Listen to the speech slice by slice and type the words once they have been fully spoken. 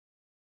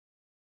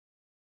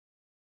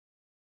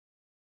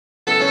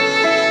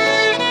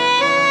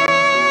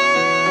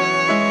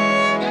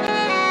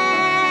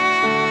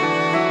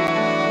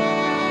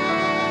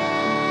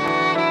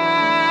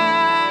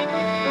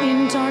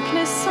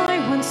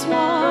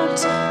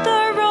walked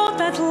the road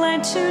that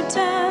led to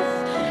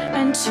death,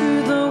 and to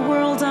the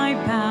world I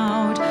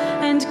bowed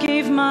and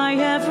gave my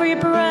every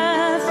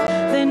breath.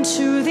 Then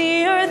to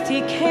the earth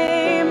he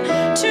came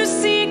to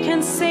seek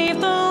and save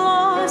the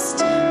lost,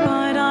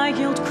 but I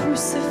killed,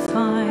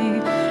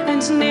 crucified,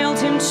 and nailed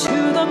him to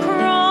the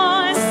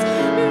cross,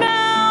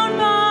 bound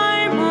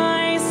by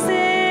my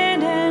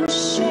sin and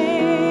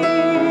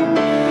shame.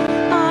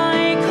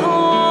 I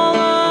call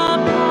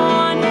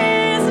upon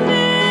his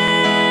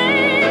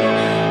name.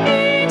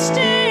 Each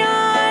day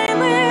I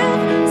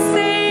live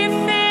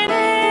safe in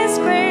his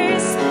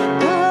grace.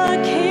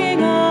 The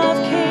King of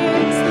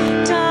Kings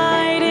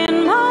died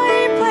in my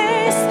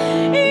place.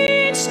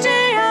 Each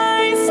day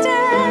I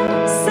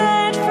stand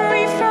set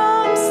free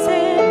from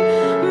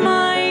sin.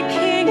 My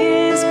King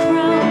is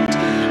crowned.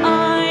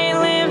 I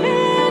live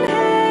in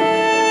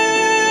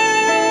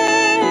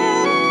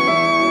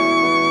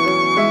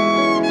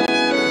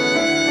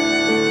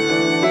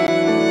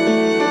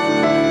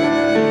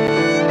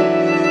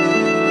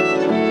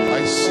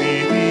I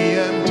see the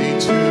empty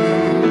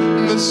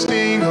tomb, the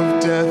sting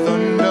of death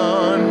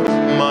undone.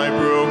 My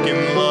broken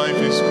life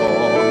is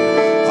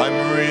gone.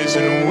 I'm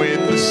risen with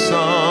the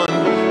sun,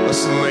 a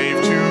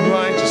slave to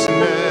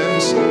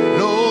righteousness,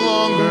 no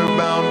longer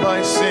bound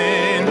by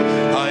sin.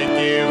 I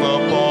give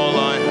up all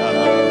I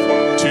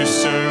have to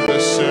serve the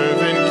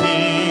servant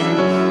King,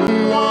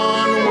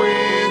 one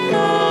with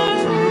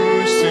the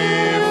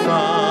crucified.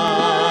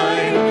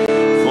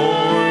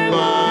 For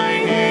by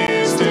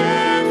his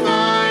death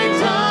I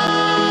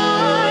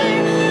die.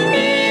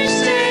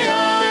 Each day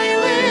I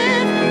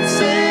live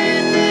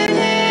safe in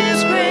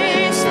his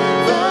grace.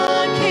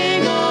 The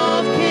King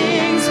of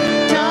Kings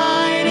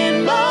died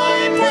in my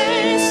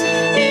place.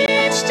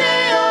 Each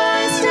day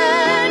I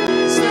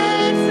stand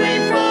set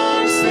free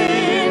from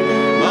sin.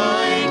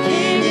 My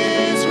King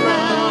is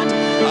crowned.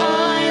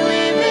 I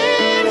live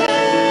in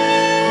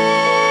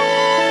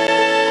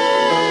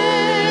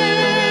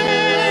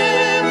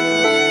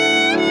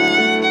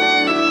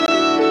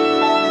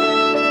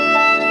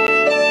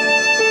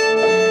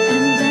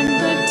And then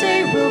the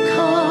day will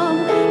come,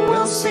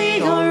 we'll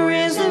see our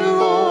risen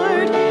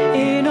Lord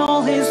in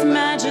all his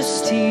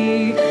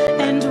majesty,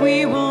 and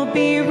we will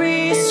be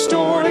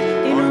restored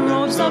in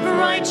robes of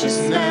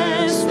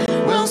righteousness.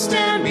 We'll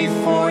stand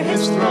before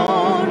his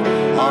throne,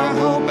 our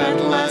hope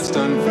at last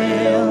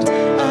unveiled,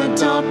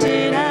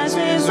 adopted as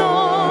his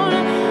own,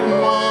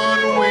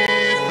 one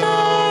with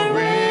the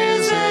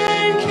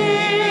risen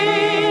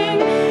King.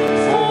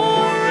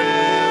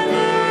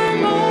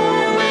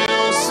 Forevermore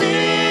we'll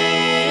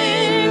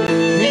sing.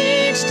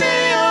 Each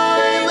day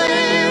I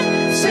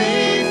live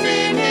safe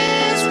in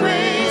his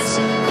grace.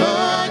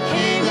 The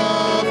King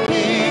of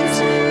Kings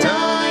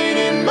died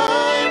in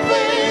my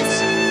place.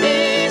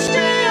 Each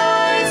day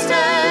I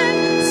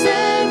stand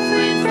set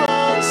free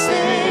from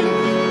sin.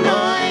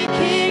 My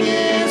King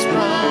is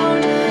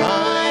crowned.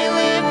 I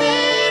live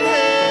in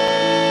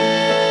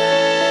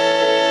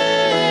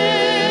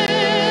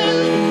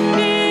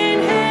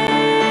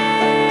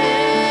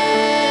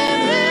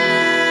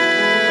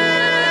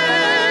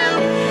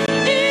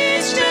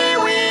Each day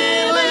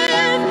we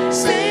live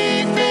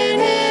safe in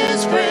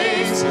his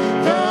grace.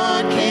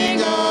 The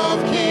King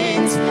of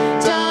Kings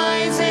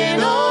dies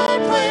in our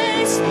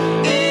place.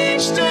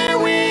 Each day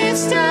we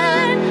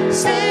stand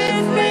safe